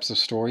pulpy types of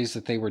stories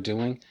that they were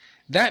doing.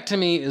 That to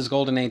me is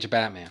Golden Age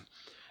Batman.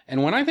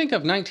 And when I think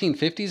of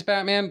 1950s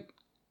Batman,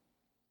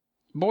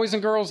 boys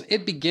and girls,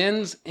 it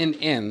begins and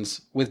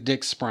ends with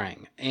Dick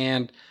Sprang.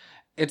 And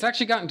it's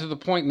actually gotten to the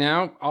point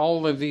now,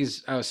 all of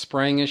these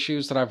Sprang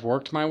issues that I've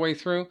worked my way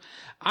through,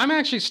 I'm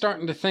actually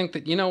starting to think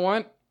that, you know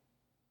what?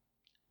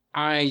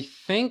 I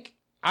think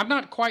I'm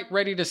not quite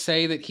ready to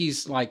say that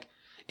he's like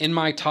in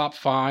my top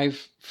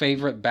 5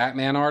 favorite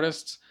Batman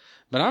artists,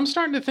 but I'm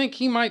starting to think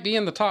he might be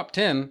in the top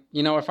 10,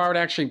 if I were to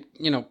actually,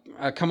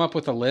 come up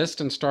with a list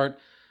and start,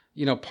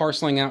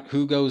 parceling out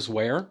who goes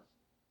where.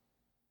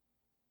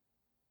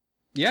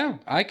 Yeah,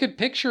 I could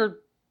picture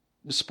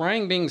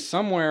Sprang being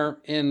somewhere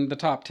in the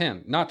top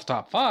 10. Not the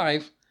top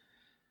 5,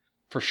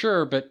 for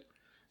sure, but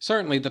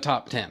certainly the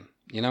top 10,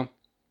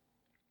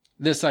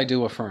 This I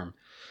do affirm.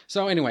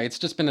 So anyway, it's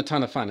just been a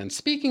ton of fun. And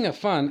speaking of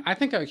fun, I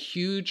think a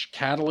huge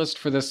catalyst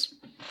for this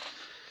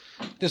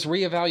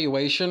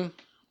reevaluation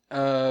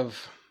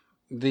of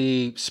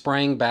the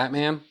Sprang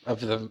Batman of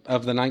the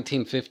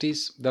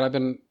 1950s that I've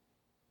been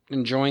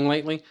enjoying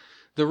lately,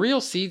 the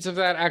real seeds of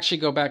that actually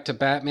go back to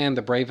Batman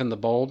the Brave and the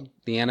Bold,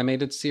 the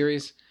animated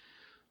series,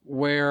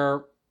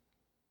 where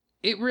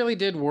it really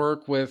did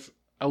work with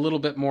a little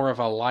bit more of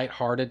a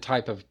lighthearted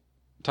type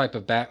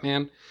of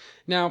Batman.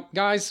 Now,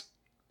 guys,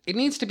 it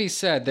needs to be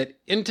said that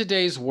in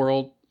today's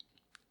world,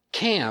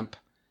 camp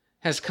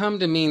has come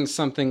to mean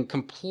something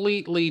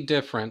completely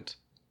different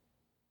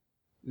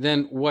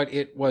than what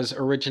it was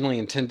originally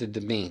intended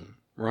to mean,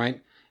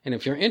 right? And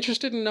if you're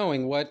interested in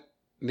knowing what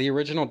the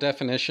original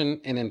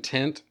definition and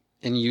intent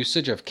and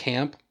usage of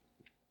camp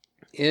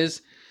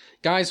is,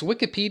 guys,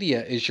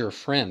 Wikipedia is your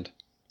friend.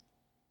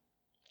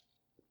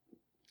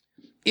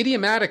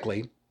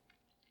 Idiomatically,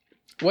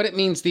 what it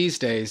means these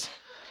days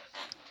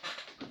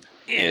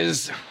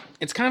is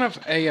it's kind of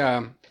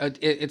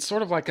it's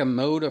sort of like a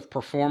mode of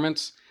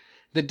performance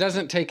that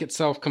doesn't take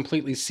itself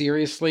completely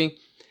seriously.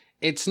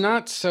 It's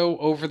not so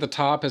over the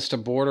top as to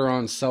border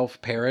on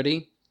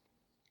self-parody,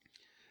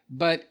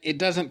 but it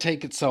doesn't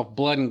take itself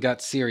blood and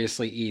guts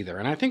seriously either.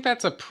 And I think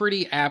that's a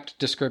pretty apt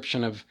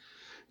description of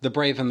The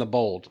Brave and the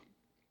Bold.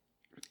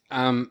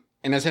 And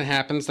as it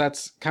happens,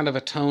 that's kind of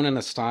a tone and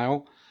a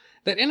style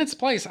that in its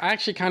place I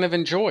actually kind of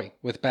enjoy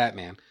with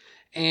Batman.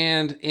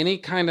 And any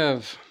kind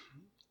of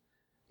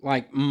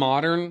like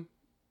modern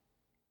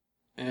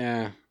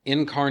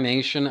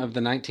incarnation of the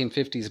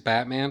 1950s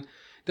Batman,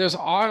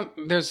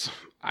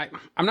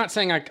 I'm not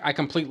saying I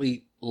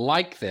completely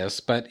like this,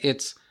 but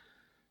it's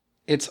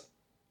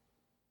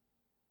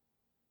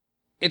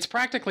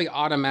practically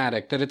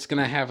automatic that it's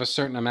going to have a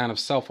certain amount of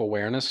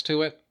self-awareness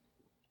to it.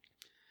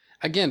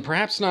 Again,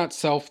 perhaps not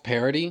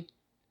self-parody.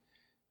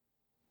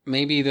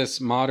 Maybe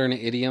this modern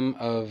idiom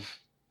of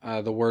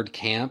the word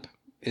camp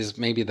is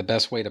maybe the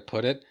best way to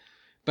put it.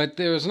 But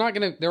there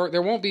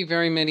won't be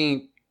very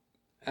many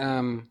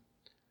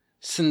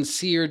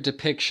sincere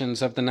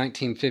depictions of the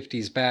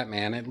 1950s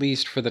Batman, at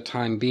least for the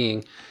time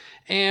being.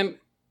 And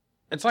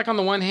it's like, on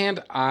the one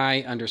hand,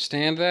 I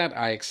understand that,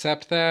 I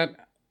accept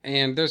that,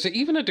 and there's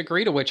even a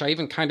degree to which I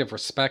even kind of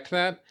respect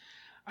that.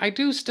 I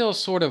do still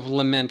sort of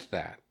lament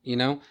that,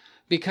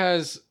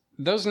 because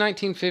those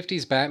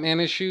 1950s Batman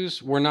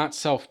issues were not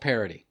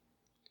self-parody.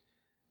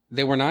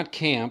 They were not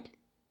camp,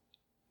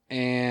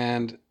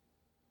 and,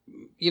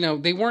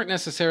 they weren't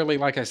necessarily,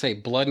 like I say,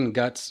 blood and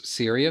guts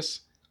serious.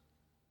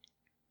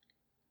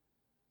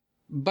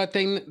 But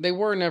they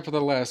were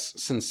nevertheless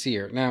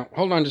sincere. Now,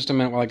 hold on just a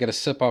minute while I get a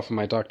sip off of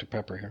my Dr.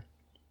 Pepper here.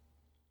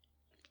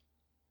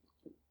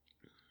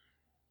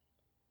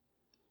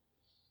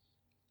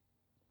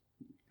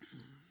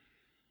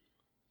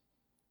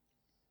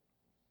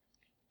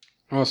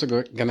 I'm also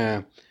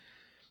gonna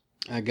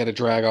get a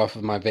drag off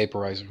of my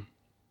vaporizer.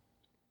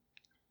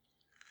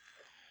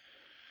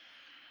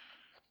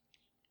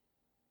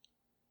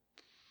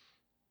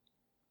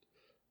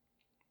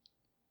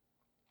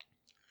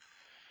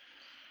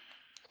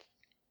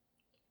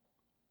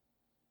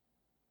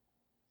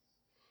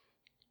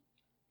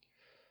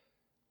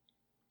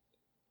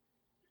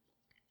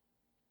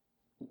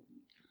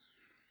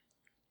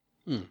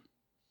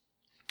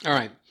 All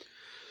right.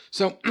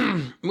 So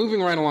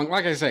moving right along,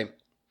 like I say,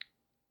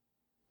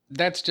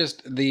 that's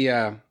just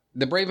the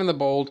Brave and the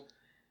Bold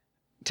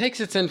takes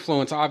its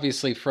influence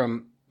obviously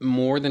from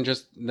more than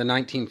just the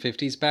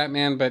 1950s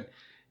Batman, but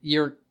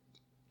you're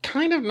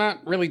kind of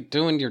not really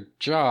doing your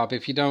job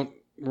if you don't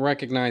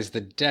recognize the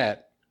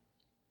debt,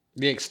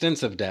 the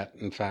extensive debt,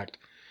 in fact,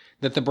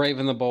 that the Brave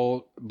and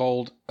the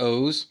Bold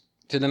owes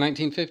to the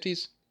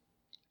 1950s.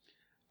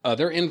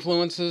 Other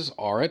influences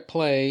are at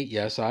play.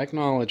 Yes, I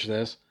acknowledge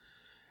this.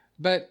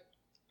 But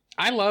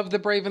I love The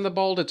Brave and the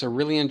Bold. It's a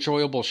really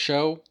enjoyable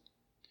show.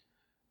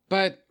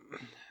 But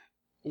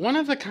one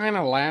of the kind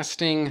of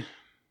lasting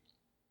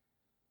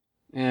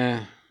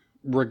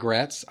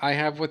regrets I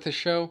have with the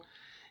show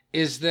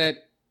is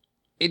that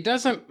it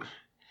doesn't...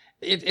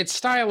 It's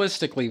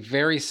stylistically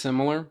very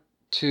similar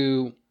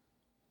to...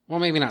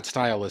 Well, maybe not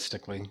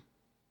stylistically.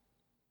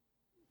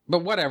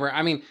 But whatever.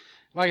 I mean,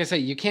 like I say,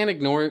 you can't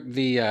ignore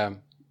the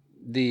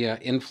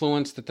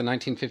influence that the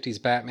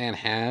 1950s Batman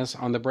has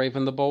on The Brave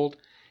and the Bold,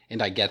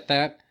 and I get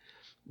that.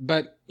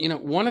 But,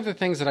 one of the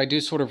things that I do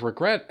sort of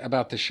regret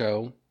about the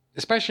show,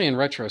 especially in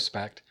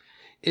retrospect,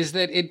 is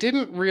that it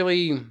didn't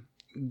really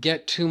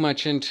get too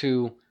much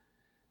into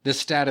the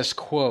status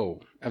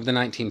quo of the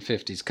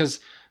 1950s. Because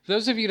for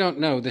those of you who don't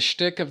know, the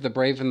shtick of The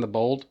Brave and the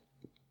Bold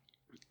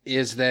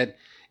is that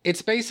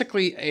it's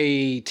basically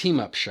a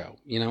team-up show.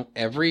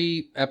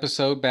 Every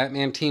episode,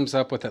 Batman teams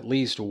up with at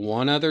least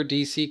one other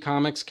DC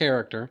Comics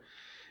character,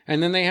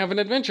 and then they have an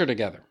adventure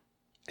together.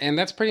 And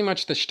that's pretty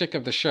much the shtick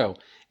of the show.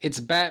 It's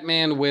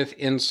Batman with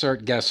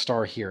insert guest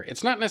star here.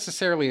 It's not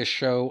necessarily a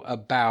show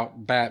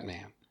about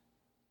Batman.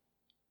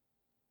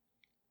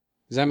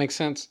 Does that make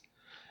sense?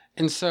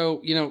 And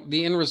so,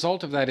 the end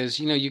result of that is,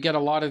 you get a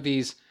lot of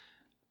these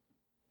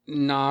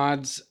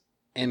nods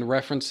and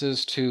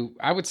references to,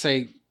 I would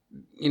say,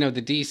 the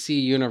DC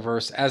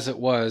universe as it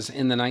was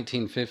in the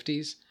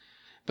 1950s,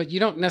 but you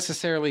don't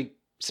necessarily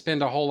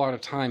spend a whole lot of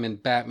time in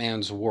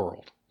Batman's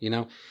world.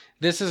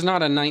 This is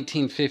not a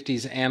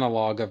 1950s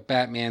analog of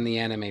Batman the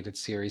Animated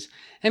Series.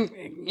 And,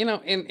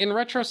 in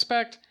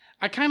retrospect,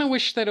 I kind of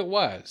wish that it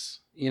was,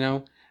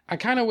 I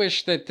kind of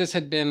wish that this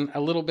had been a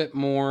little bit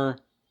more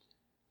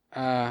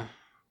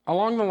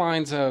along the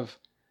lines of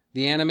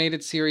the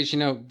animated series.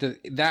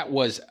 That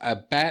was a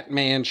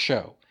Batman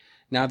show.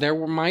 Now, there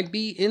might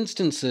be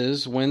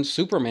instances when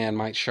Superman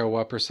might show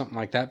up or something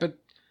like that, but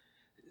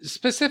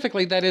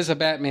specifically, that is a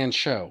Batman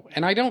show.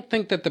 And I don't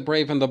think that The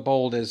Brave and the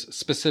Bold is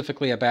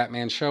specifically a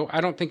Batman show. I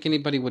don't think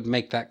anybody would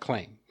make that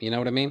claim. You know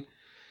what I mean?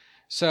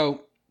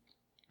 So,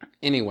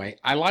 anyway,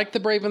 I like The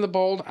Brave and the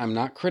Bold. I'm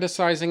not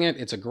criticizing it.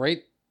 It's a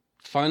great,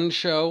 fun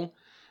show.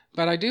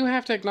 But I do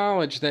have to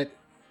acknowledge that,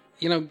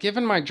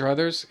 given my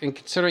druthers, and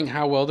considering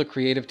how well the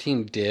creative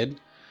team did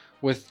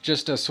with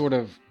just a sort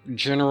of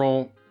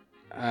general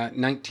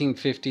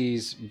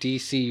 1950s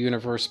DC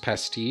Universe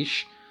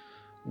pastiche.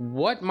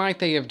 What might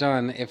they have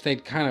done if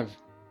they'd kind of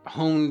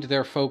honed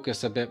their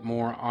focus a bit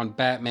more on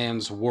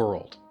Batman's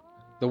world,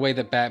 the way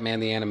that Batman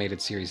the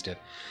Animated Series did?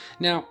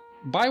 Now,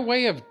 by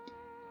way of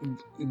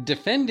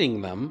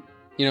defending them,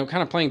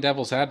 kind of playing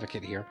devil's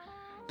advocate here,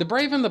 The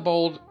Brave and the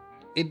Bold,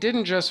 it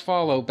didn't just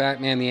follow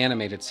Batman the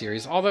Animated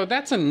Series, although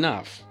that's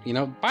enough,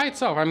 by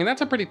itself. I mean,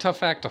 that's a pretty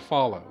tough act to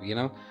follow,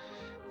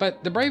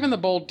 But The Brave and the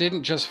Bold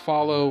didn't just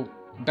follow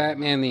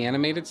Batman the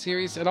Animated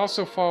Series, it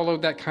also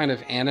followed that kind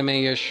of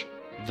anime-ish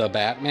The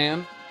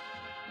Batman,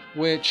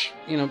 which,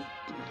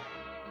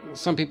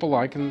 some people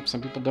like and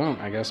some people don't,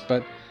 I guess.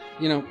 But,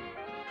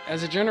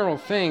 as a general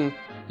thing,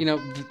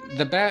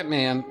 The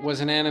Batman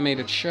was an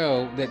animated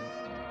show that,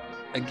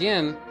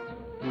 again,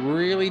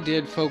 really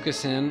did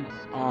focus in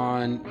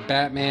on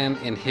Batman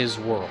and his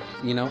world,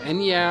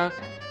 and yeah,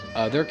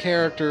 other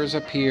characters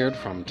appeared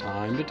from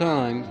time to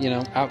time,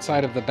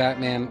 outside of the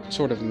Batman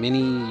sort of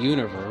mini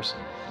universe.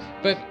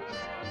 But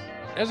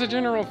as a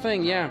general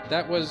thing, yeah,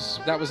 that was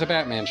a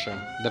Batman show.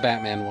 The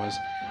Batman was.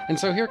 And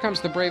so here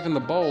comes The Brave and the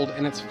Bold,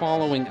 and it's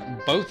following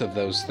both of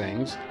those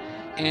things.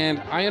 And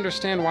I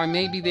understand why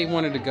maybe they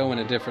wanted to go in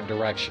a different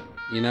direction,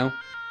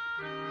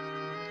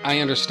 I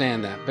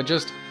understand that. But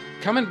just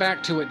coming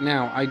back to it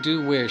now, I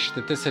do wish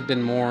that this had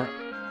been more,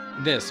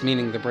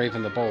 meaning The Brave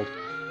and the Bold,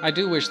 I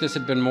do wish this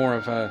had been more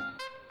of a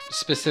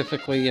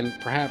specifically and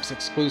perhaps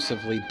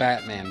exclusively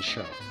Batman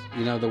show.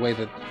 The way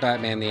that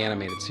Batman the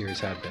Animated Series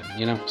had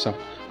been, So,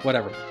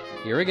 whatever.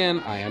 Here again,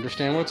 I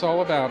understand what it's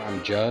all about.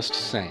 I'm just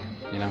saying,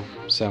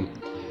 So,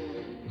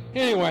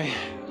 anyway.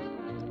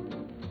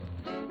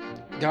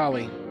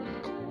 Golly.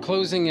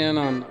 Closing in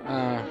on,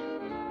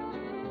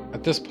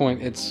 at this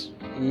point, it's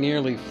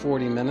nearly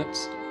 40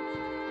 minutes.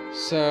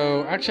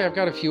 So, actually, I've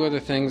got a few other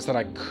things that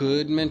I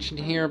could mention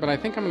here, but I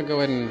think I'm going to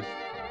go ahead and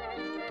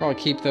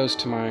probably keep those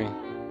to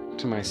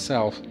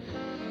myself.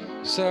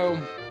 So,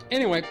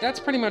 anyway, that's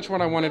pretty much what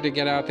I wanted to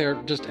get out there.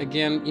 Just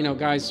again,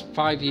 guys,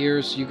 5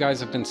 years, you guys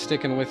have been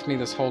sticking with me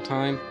this whole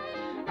time.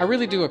 I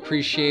really do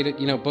appreciate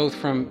it, both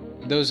from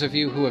those of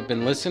you who have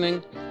been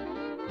listening,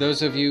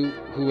 those of you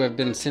who have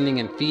been sending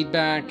in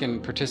feedback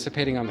and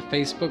participating on the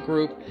Facebook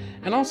group,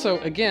 and also,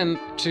 again,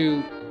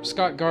 to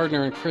Scott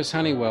Gardner and Chris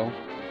Honeywell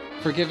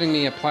for giving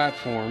me a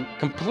platform,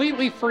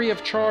 completely free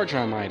of charge,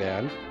 I might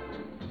add,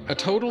 a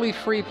totally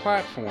free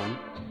platform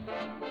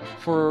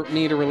for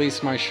me to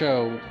release my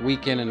show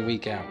week in and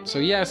week out. So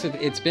yes,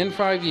 it's been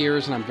 5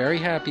 years, and I'm very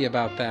happy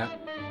about that.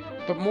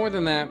 But more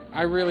than that,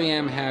 I really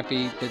am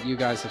happy that you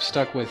guys have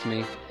stuck with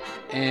me.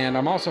 And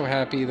I'm also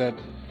happy that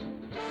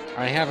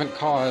I haven't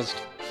caused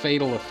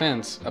fatal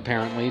offense,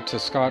 apparently, to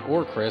Scott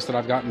or Chris, that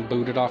I've gotten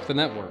booted off the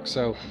network.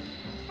 So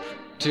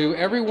to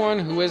everyone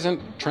who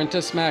isn't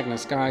Trentus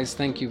Magnus, guys,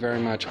 thank you very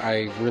much.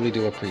 I really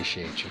do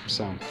appreciate you.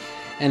 So,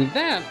 and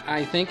that,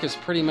 I think, is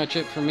pretty much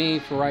it for me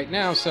for right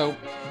now. So,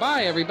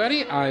 bye,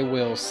 everybody. I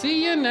will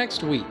see you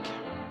next week.